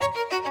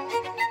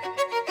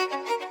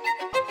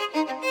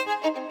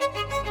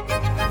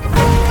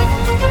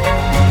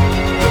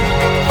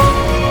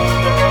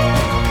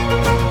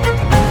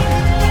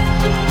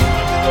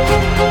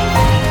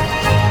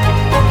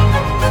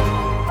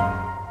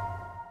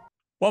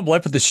Well, I'm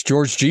live with this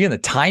George G, and the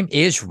time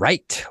is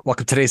right.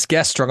 Welcome to today's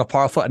guest, strong and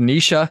powerful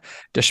Anissa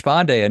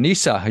Deshpande.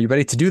 Anissa, are you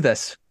ready to do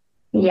this?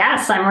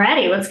 Yes, I'm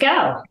ready. Let's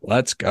go.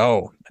 Let's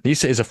go.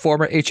 Anissa is a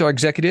former HR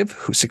executive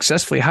who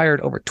successfully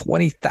hired over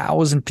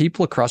 20,000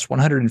 people across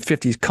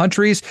 150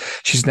 countries.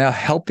 She's now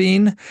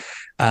helping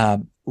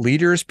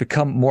leaders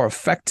become more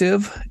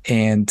effective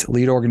and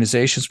lead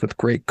organizations with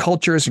great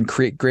cultures and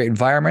create great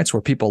environments where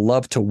people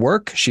love to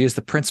work. She is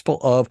the principal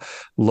of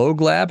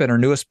Log Lab, and her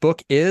newest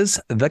book is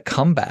The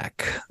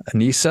Comeback.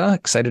 Anissa,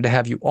 excited to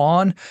have you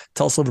on.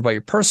 Tell us a little bit about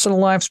your personal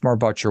lives, more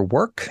about your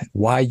work,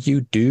 why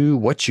you do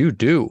what you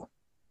do.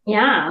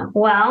 Yeah,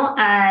 well,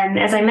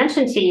 as I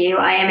mentioned to you,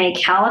 I am a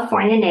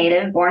California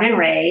native, born and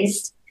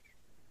raised.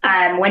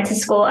 Went to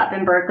school up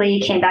in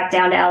Berkeley, came back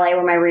down to LA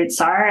where my roots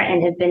are,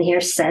 and have been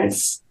here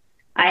since.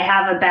 I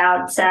have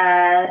about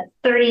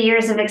 30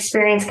 years of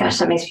experience. Gosh,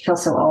 that makes me feel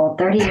so old.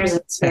 30 years of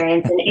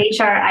experience in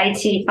HR,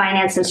 IT,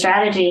 finance, and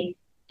strategy.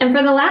 And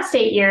for the last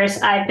 8 years,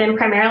 I've been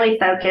primarily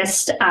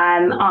focused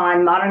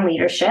on modern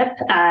leadership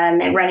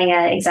and running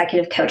an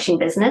executive coaching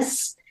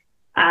business.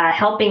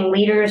 Helping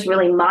leaders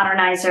really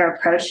modernize their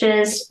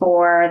approaches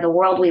for the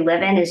world we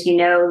live in. As you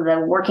know,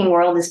 the working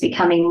world is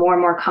becoming more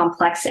and more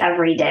complex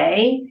every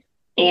day.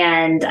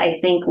 And I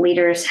think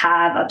leaders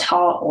have a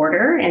tall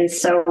order. And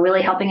so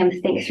really helping them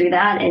think through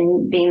that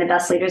and being the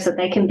best leaders that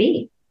they can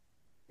be.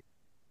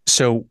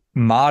 So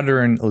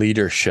modern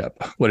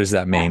leadership, what does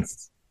that mean?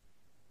 Yes.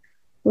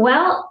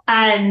 Well,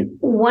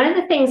 one of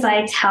the things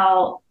I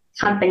tell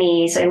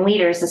companies and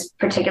leaders,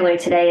 particularly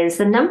today, is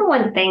the number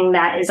one thing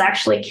that is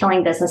actually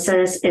killing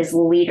businesses is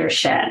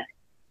leadership.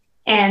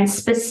 And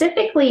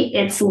specifically,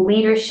 it's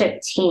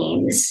leadership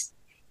teams.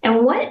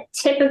 And what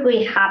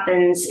typically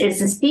happens is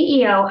the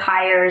CEO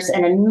hires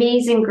an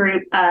amazing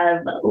group of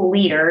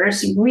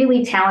leaders,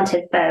 really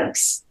talented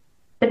folks,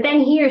 but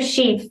then he or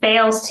she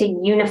fails to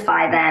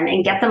unify them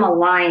and get them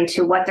aligned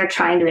to what they're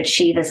trying to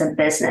achieve as a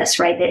business,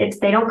 right?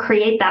 They don't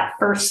create that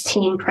first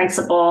team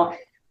principle.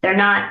 They're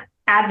not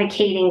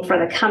advocating for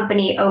the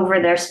company over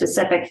their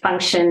specific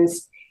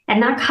functions.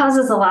 And that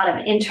causes a lot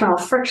of internal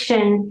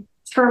friction,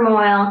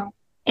 turmoil.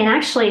 And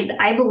actually,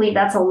 I believe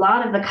that's a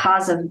lot of the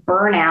cause of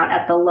burnout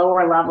at the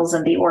lower levels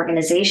of the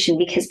organization,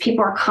 because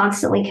people are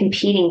constantly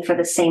competing for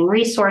the same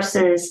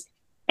resources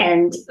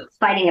and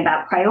fighting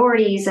about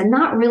priorities and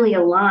not really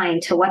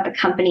aligned to what the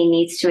company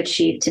needs to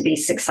achieve to be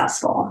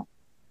successful.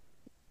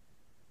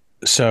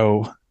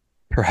 So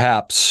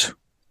perhaps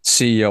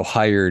CEO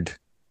hired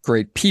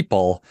great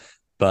people,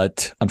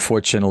 but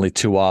unfortunately,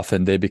 too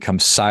often they become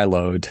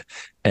siloed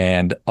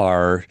and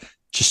are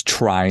just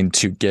trying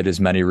to get as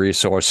many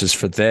resources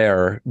for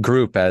their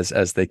group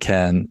as they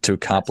can to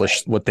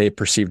accomplish what they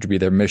perceive to be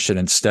their mission,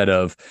 instead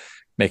of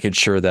making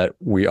sure that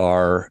we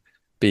are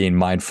being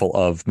mindful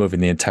of moving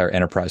the entire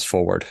enterprise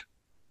forward.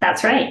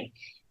 That's right.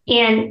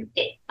 And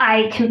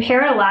I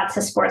compare it a lot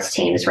to sports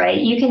teams, right?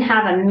 You can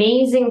have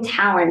amazing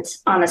talent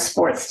on a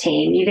sports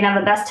team. You can have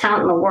the best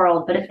talent in the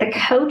world, but if the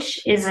coach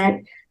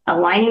isn't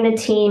aligning the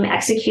team,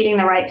 executing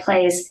the right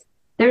plays,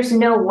 there's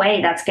no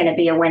way that's going to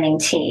be a winning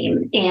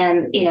team.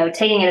 And,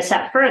 taking it a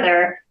step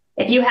further,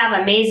 if you have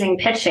amazing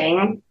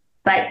pitching,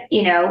 but,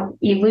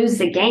 you lose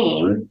the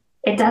game,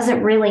 it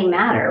doesn't really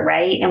matter,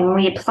 right? And when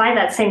we apply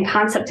that same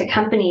concept to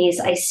companies,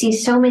 I see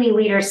so many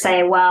leaders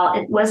say, well,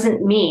 it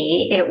wasn't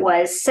me, it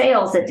was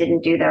sales that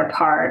didn't do their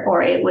part,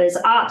 or it was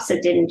ops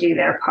that didn't do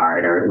their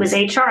part, or it was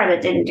HR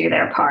that didn't do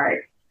their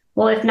part.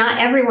 Well, if not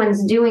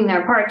everyone's doing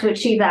their part to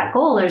achieve that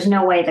goal, there's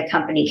no way the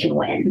company can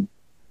win.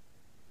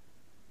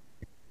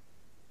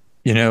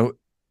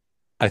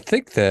 I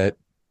think that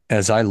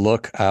as I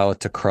look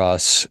out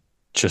across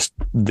just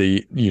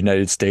the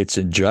United States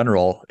in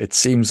general, it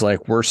seems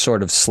like we're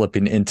sort of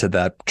slipping into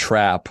that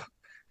trap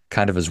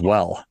kind of as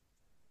well.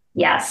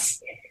 Yes.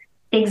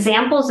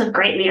 Examples of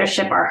great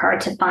leadership are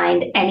hard to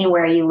find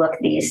anywhere you look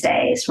these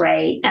days,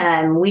 right?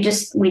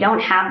 We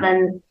don't have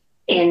them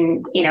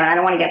in, I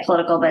don't want to get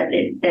political, but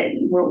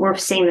we're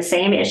seeing the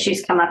same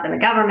issues come up in the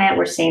government.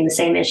 We're seeing the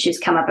same issues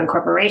come up in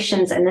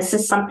corporations. And this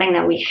is something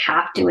that we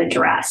have to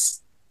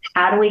address.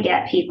 How do we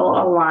get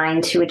people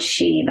aligned to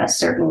achieve a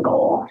certain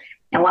goal?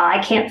 And while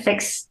I can't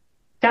fix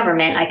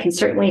government, I can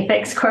certainly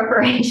fix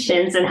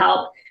corporations and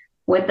help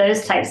with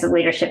those types of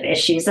leadership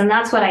issues. And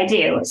that's what I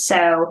do.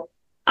 So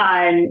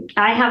I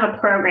have a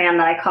program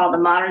that I call the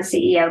Modern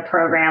CEO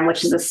Program,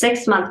 which is a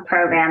 6-month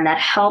program that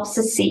helps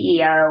the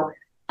CEO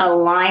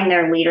align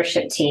their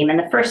leadership team. And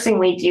the first thing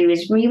we do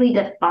is really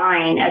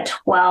define a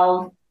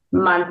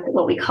 12-month,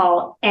 what we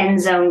call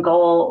end zone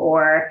goal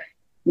or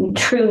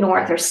true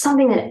north, or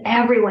something that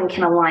everyone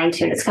can align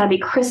to. And it's got to be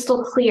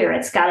crystal clear.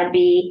 It's got to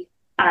be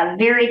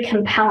very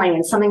compelling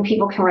and something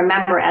people can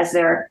remember as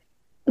they're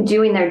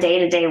doing their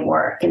day-to-day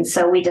work. And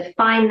so we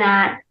define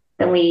that,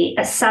 then we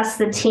assess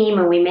the team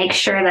and we make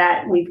sure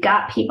that we've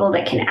got people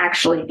that can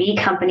actually be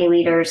company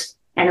leaders.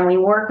 And then we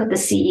work with the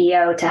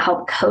CEO to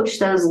help coach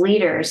those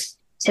leaders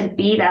to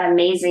be that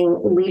amazing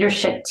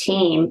leadership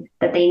team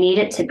that they need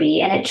it to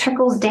be. And it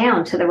trickles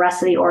down to the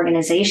rest of the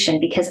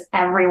organization because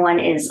everyone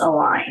is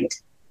aligned.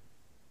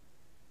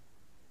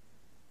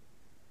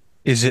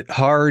 Is it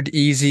hard,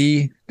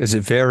 easy? Does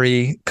it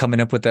vary coming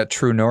up with that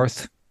true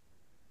north?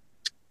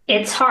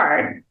 It's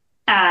hard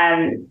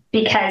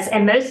because,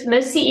 and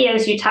most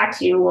CEOs you talk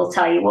to will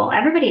tell you, well,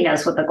 everybody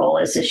knows what the goal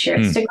is this year.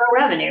 It's to grow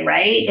revenue,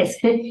 right?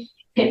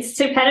 It's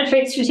to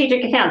penetrate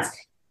strategic accounts.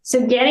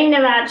 So getting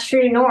to that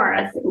true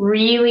north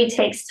really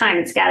takes time.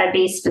 It's got to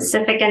be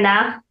specific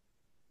enough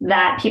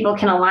that people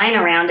can align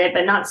around it,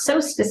 but not so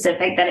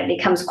specific that it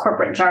becomes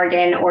corporate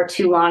jargon or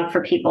too long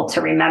for people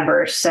to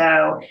remember.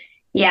 So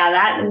yeah,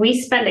 that we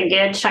spend a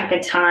good chunk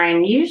of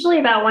time, usually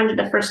about 1 to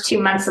the first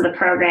 2 months of the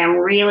program,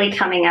 really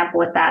coming up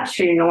with that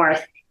true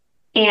north.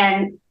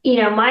 And,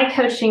 my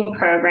coaching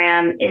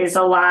program is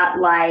a lot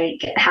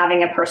like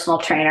having a personal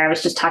trainer. I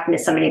was just talking to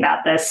somebody about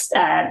this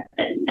an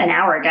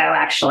hour ago,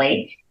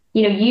 actually.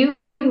 You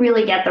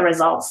really get the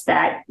results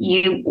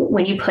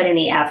when you put in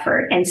the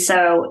effort. And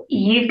so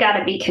you've got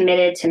to be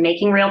committed to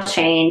making real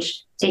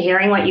change, to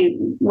hearing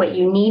what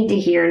you need to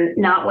hear,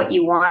 not what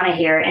you want to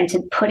hear, and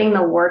to putting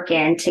the work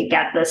in to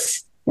get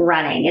this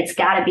running. It's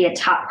got to be a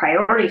top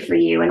priority for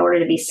you in order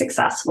to be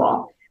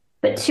successful.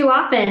 But too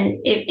often,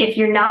 if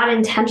you're not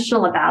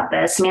intentional about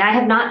this, I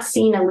have not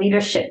seen a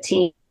leadership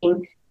team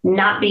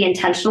not be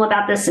intentional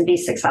about this and be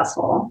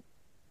successful.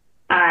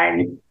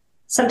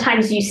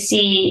 Sometimes you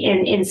see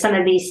in some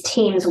of these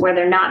teams where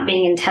they're not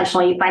being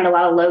intentional, you find a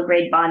lot of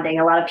low-grade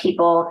bonding, a lot of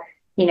people,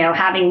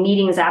 having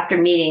meetings after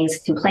meetings,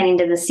 complaining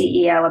to the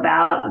CEO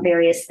about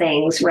various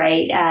things,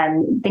 right?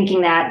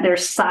 Thinking that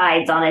there's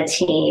sides on a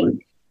team.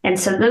 And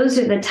so those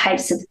are the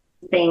types of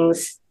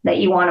things that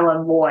you want to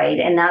avoid.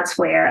 And that's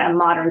where a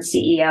modern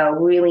CEO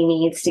really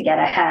needs to get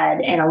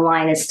ahead and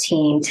align his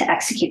team to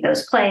execute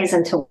those plays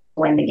and to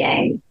win the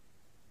game.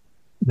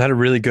 That are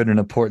really good and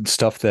important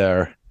stuff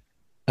there.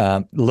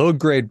 Low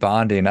grade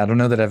bonding. I don't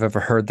know that I've ever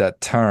heard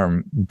that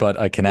term, but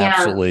I can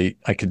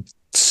I could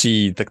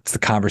see the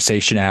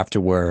conversation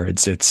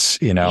afterwards. It's,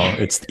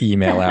 it's the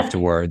email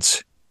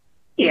afterwards.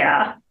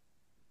 Yeah.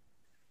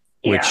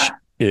 Which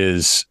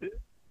is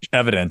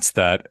evidence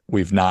that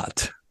we've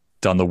not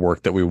done the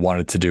work that we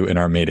wanted to do in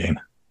our meeting.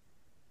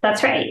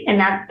 That's right. And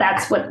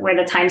that's where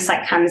the time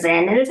suck comes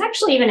in. And it's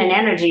actually even an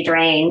energy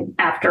drain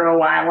after a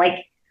while.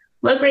 Like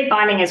low grade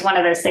bonding is one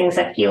of those things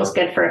that feels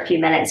good for a few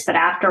minutes, but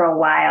after a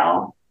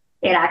while,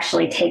 it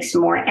actually takes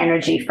more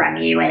energy from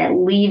you and it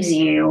leaves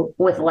you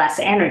with less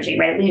energy,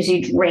 right? It leaves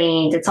you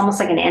drained. It's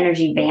almost like an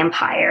energy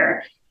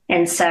vampire.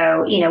 And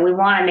so, we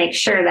want to make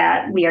sure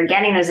that we are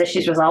getting those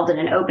issues resolved in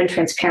an open,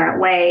 transparent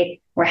way.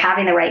 We're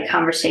having the right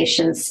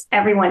conversations.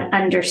 Everyone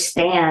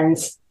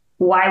understands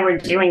why we're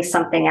doing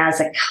something as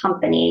a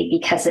company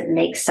because it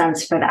makes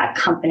sense for that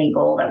company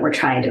goal that we're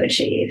trying to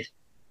achieve.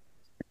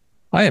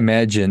 I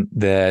imagine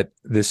that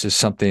this is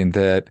something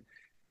that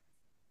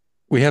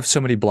we have so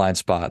many blind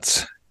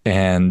spots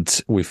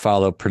and we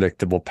follow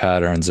predictable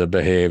patterns of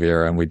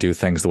behavior and we do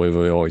things the way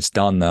we've always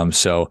done them.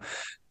 So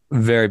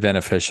very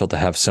beneficial to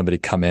have somebody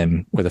come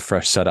in with a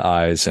fresh set of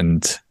eyes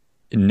and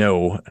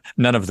know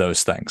none of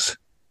those things.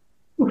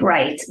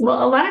 Right.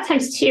 Well, a lot of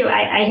times too,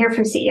 I hear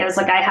from CEOs,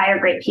 like I hire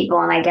great people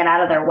and I get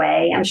out of their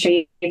way. I'm sure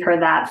you've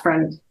heard that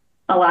from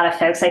a lot of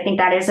folks. I think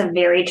that is a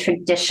very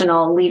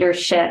traditional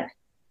leadership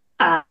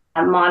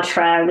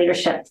mantra,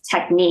 leadership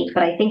technique.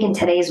 But I think in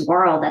today's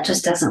world, that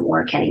just doesn't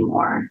work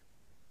anymore.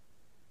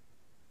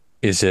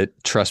 Is it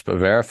trust but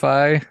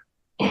verify?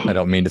 I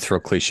don't mean to throw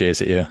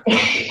cliches at you.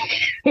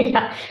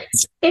 Yeah.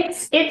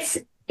 It's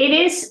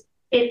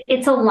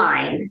a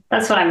line.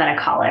 That's what I'm going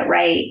to call it,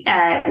 right?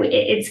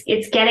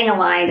 It's getting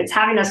aligned. It's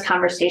having those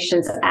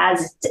conversations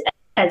as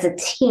a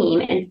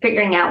team and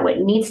figuring out what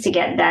needs to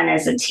get done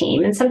as a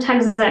team. And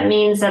sometimes that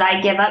means that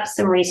I give up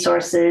some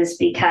resources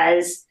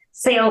because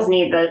sales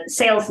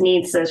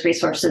needs those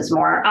resources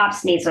more.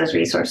 Ops needs those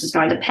resources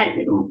more,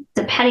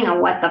 depending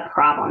on what the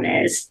problem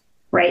is,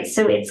 right?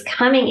 So it's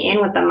coming in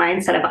with the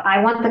mindset of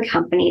I want the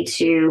company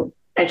to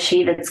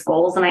achieve its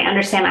goals, and I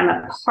understand I'm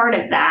a part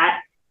of that.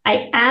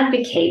 I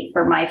advocate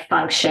for my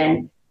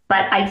function,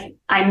 but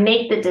I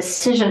make the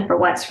decision for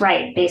what's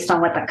right based on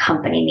what the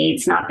company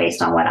needs, not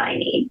based on what I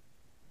need.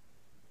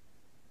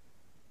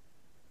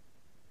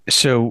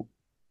 So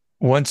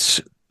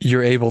once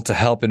you're able to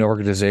help an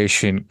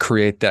organization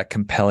create that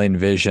compelling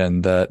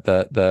vision,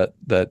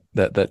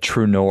 that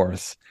true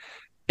north,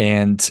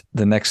 and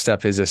the next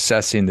step is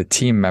assessing the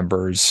team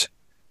members,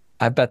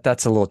 I bet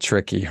that's a little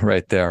tricky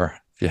right there.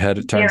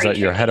 It turns out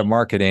your head of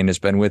marketing has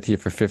been with you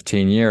for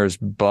 15 years,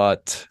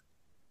 but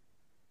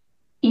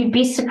you'd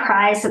be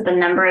surprised at the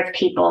number of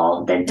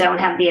people that don't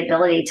have the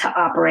ability to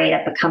operate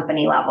at the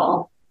company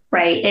level,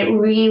 right? It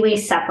really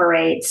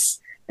separates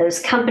those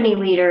company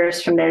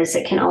leaders from those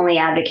that can only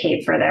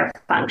advocate for their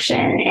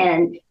function.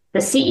 And the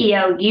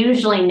CEO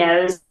usually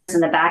knows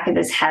in the back of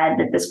his head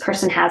that this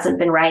person hasn't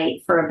been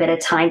right for a bit of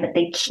time, but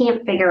they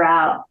can't figure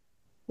out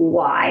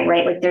why,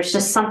 right? Like there's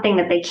just something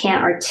that they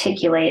can't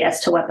articulate as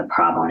to what the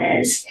problem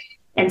is.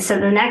 And so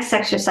the next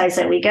exercise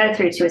that we go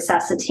through to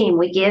assess the team,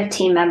 we give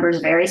team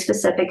members very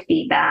specific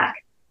feedback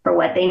for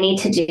what they need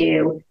to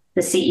do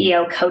the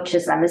CEO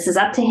coaches them. This is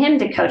up to him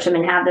to coach them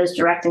and have those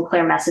direct and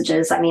clear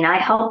messages. I mean, I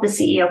help the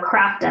CEO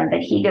craft them, but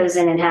he goes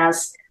in and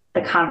has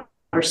the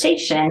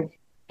conversation.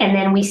 And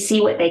then we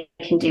see what they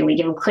can do. We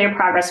give them clear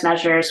progress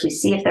measures. We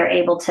see if they're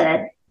able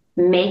to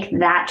make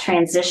that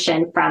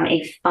transition from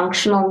a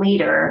functional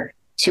leader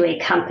to a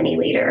company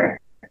leader.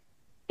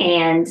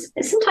 And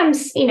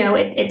sometimes,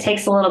 it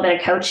takes a little bit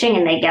of coaching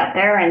and they get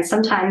there. And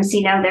sometimes,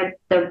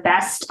 they're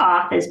best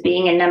off as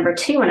being a number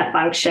two in a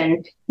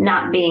function,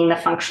 not being the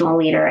functional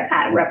leader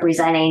at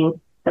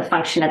representing the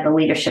function at the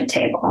leadership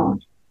table.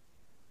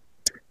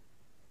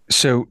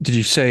 So did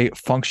you say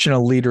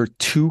functional leader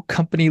to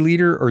company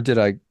leader, or did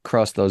I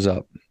cross those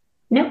up?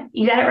 No,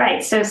 you got it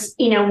right. So,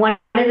 one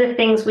of the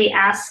things we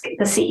ask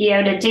the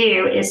CEO to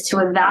do is to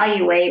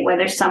evaluate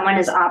whether someone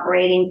is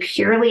operating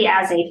purely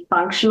as a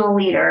functional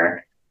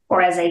leader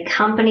or as a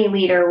company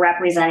leader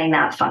representing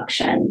that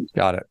function.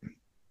 Got it.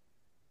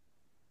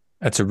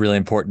 That's a really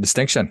important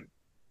distinction.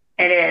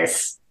 It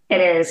is.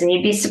 And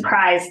you'd be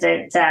surprised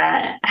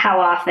at how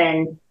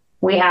often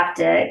we have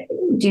to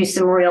do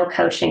some real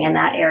coaching in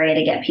that area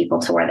to get people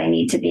to where they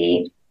need to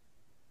be.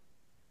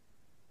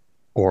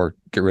 Or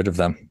get rid of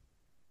them.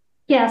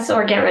 Yes,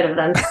 or get rid of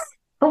them.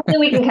 Hopefully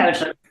we can coach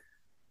them.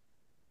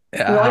 We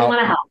always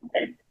want to help.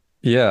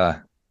 Yeah.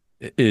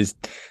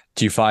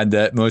 Do you find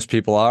that most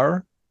people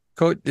are?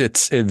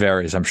 It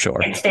varies, I'm sure.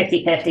 It's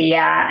 50-50.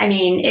 Yeah. I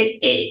mean,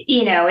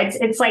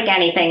 it's like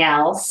anything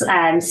else.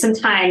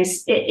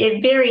 Sometimes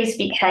it varies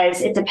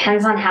because it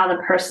depends on how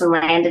the person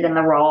landed in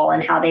the role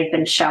and how they've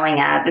been showing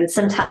up. And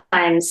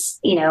sometimes,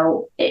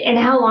 and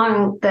how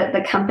long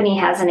the company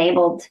has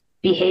enabled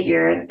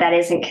behavior that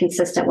isn't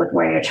consistent with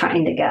where you're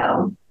trying to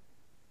go.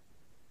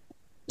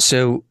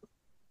 So,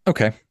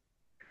 okay.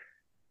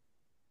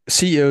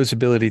 CEO's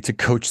ability to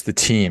coach the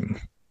team.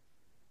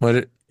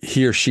 What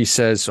he or she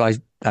says,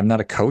 I'm not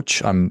a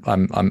coach. I'm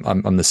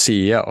the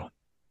CEO.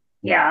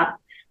 Yeah.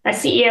 A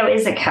CEO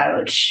is a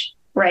coach,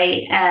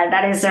 right?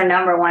 That is their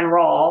number one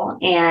role.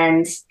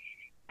 And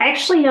I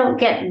actually don't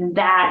get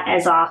that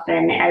as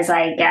often as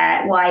I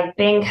get, I've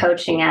been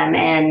coaching them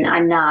and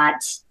I'm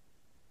not,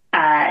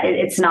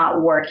 it's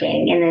not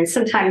working. And then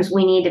sometimes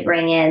we need to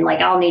bring in,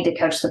 I'll need to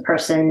coach the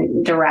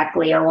person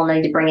directly, or we'll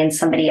need to bring in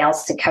somebody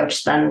else to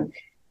coach them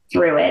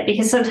through it,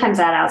 because sometimes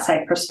that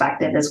outside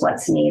perspective is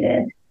what's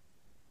needed.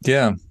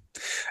 Yeah.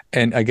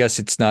 And I guess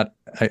it's not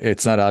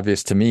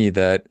obvious to me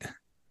that,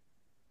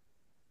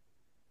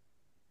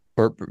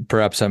 or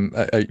perhaps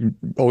I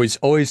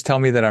always tell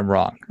me that I'm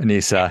wrong,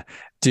 Anissa.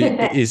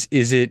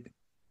 Is it,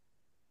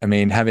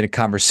 having a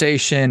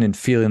conversation and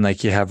feeling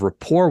like you have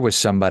rapport with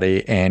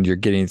somebody and you're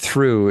getting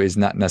through is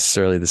not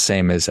necessarily the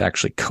same as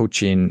actually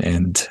coaching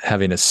and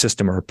having a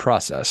system or a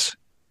process.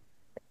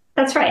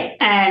 That's right.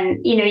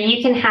 And, you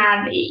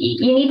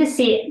need to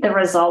see the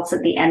results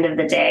at the end of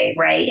the day,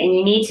 right? And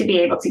you need to be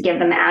able to give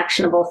them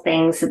actionable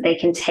things that they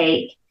can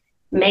take,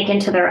 make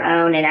into their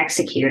own and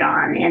execute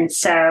on. And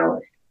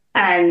so,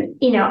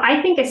 I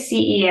think a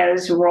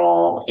CEO's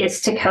role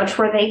is to coach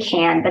where they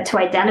can, but to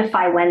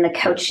identify when the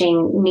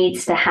coaching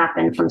needs to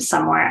happen from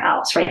somewhere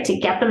else, right? To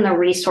get them the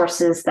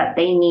resources that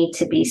they need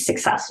to be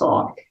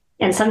successful.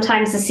 And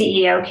sometimes the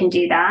CEO can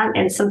do that.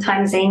 And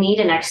sometimes they need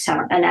an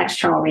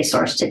external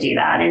resource to do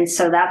that. And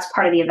so that's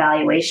part of the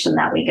evaluation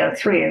that we go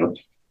through.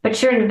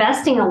 But you're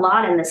investing a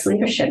lot in this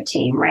leadership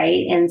team,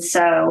 right? And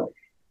so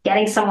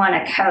getting someone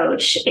a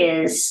coach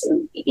is,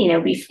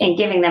 and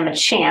giving them a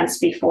chance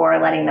before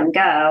letting them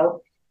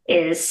go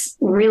is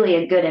really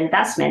a good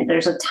investment.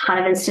 There's a ton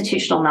of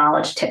institutional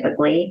knowledge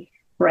typically,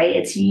 right?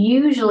 It's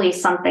usually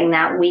something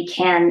that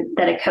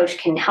that a coach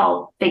can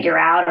help figure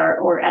out,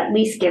 or at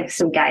least give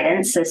some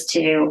guidance as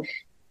to,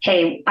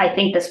 hey, I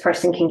think this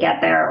person can get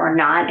there or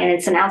not. And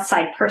it's an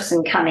outside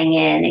person coming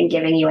in and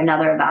giving you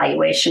another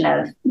evaluation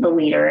of the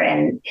leader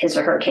and his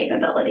or her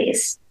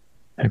capabilities.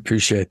 I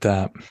appreciate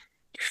that.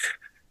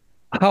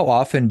 How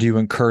often do you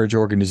encourage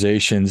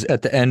organizations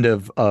at the end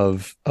of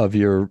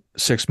your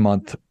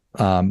 6-month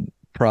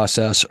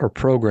process or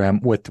program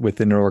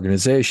within an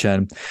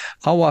organization?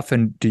 How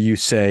often do you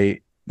say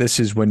this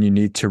is when you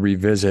need to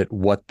revisit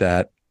what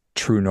that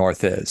true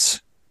north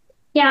is?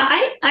 Yeah,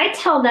 I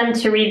tell them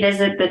to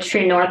revisit the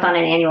true north on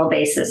an annual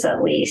basis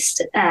at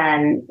least.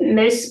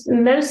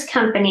 Most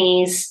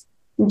companies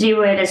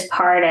do it as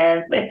part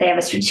of, if they have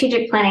a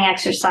strategic planning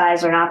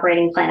exercise or an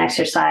operating plan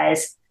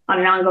exercise, on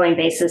an ongoing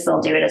basis,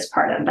 they'll do it as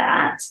part of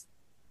that,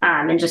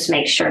 and just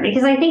make sure,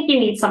 because I think you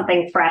need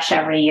something fresh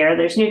every year.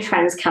 There's new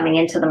trends coming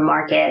into the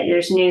market.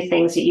 There's new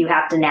things that you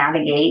have to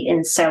navigate.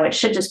 And so it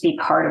should just be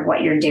part of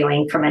what you're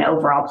doing from an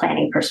overall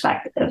planning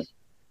perspective.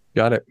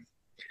 Got it.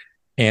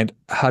 And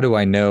how do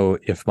I know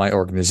if my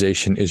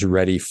organization is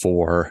ready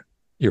for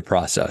your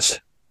process?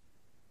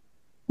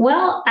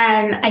 Well,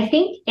 I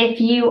think if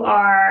you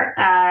are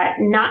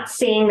not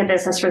seeing the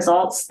business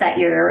results that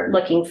you're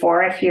looking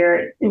for, if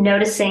you're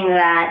noticing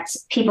that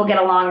people get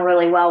along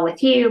really well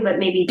with you, but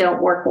maybe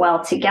don't work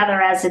well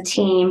together as a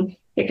team,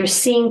 if you're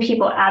seeing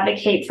people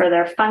advocate for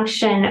their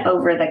function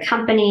over the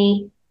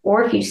company,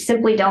 or if you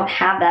simply don't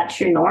have that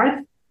true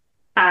north,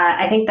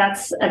 I think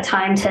that's a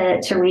time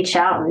to reach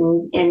out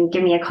and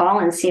give me a call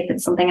and see if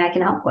it's something I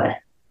can help with.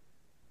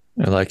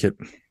 I like it.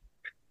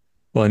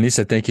 Well,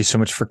 Anissa, thank you so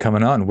much for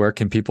coming on. Where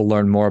can people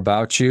learn more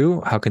about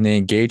you? How can they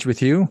engage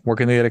with you? Where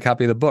can they get a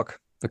copy of the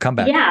book, The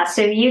Comeback? Yeah,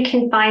 so you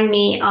can find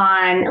me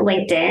on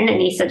LinkedIn,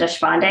 Anissa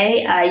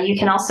Deshpande. You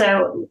can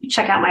also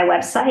check out my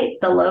website,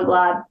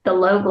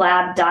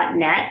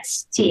 theloglab.net,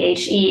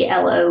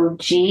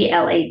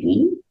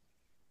 TheLoglab.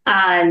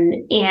 And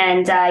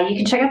you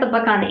can check out the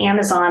book on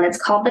Amazon. It's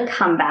called The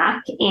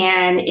Comeback,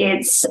 and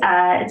it's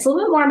a little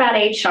bit more about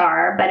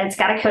HR, but it's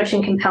got a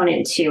coaching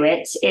component to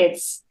it.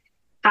 It's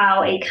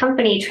how a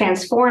company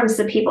transforms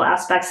the people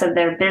aspects of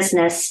their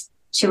business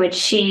to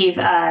achieve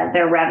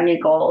their revenue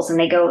goals. And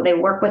they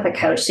work with a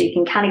coach, so you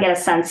can kind of get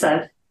a sense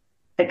of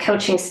the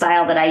coaching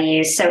style that I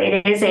use. So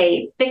it is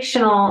a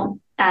fictional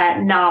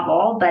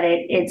novel, but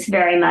it's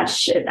very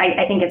much,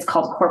 I think it's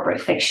called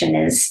corporate fiction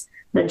is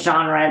the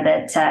genre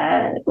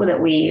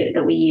that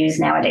we use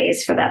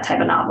nowadays for that type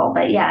of novel.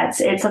 But yeah,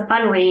 it's a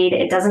fun read.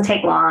 It doesn't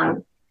take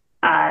long.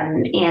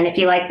 And if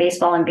you like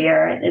baseball and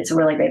beer, it's a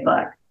really great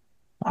book.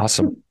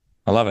 Awesome.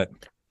 I love it.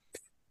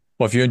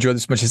 Well, if you enjoyed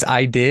this as much as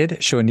I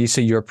did, show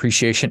Anissa your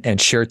appreciation and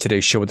share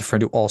today's show with a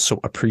friend who also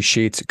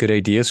appreciates good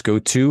ideas. Go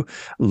to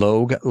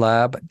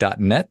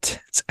loglab.net.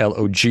 It's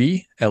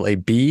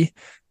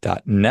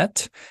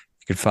LOGLAB.net.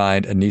 You can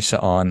find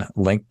Anissa on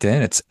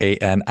LinkedIn. It's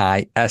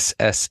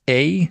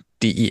ANISSADESHPANDE.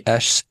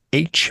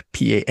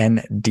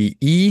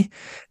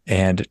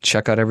 And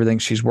check out everything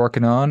she's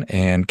working on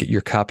and get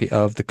your copy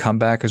of The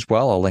Comeback as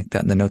well. I'll link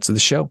that in the notes of the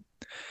show.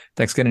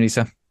 Thanks again,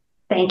 Anissa.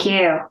 Thank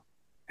you.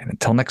 And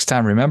until next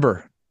time,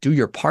 remember, do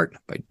your part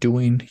by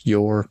doing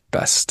your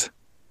best.